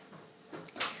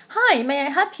Hi, may I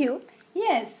help you?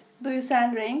 Yes. Do you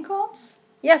sell raincoats?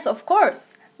 Yes, of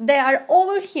course. They are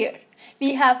over here.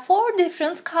 We have 4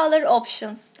 different color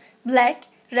options: black,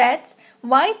 red,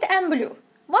 white and blue.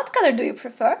 What color do you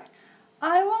prefer?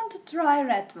 I want to try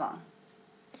red one.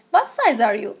 What size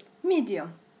are you?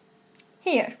 Medium.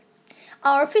 Here.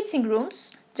 Our fitting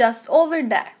rooms just over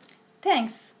there.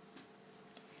 Thanks.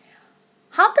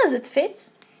 How does it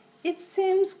fit? It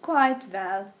seems quite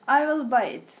well. I will buy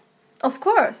it. Of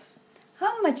course.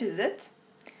 How much is it?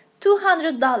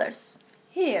 $200.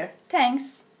 Here. Thanks.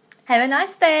 Have a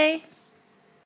nice day.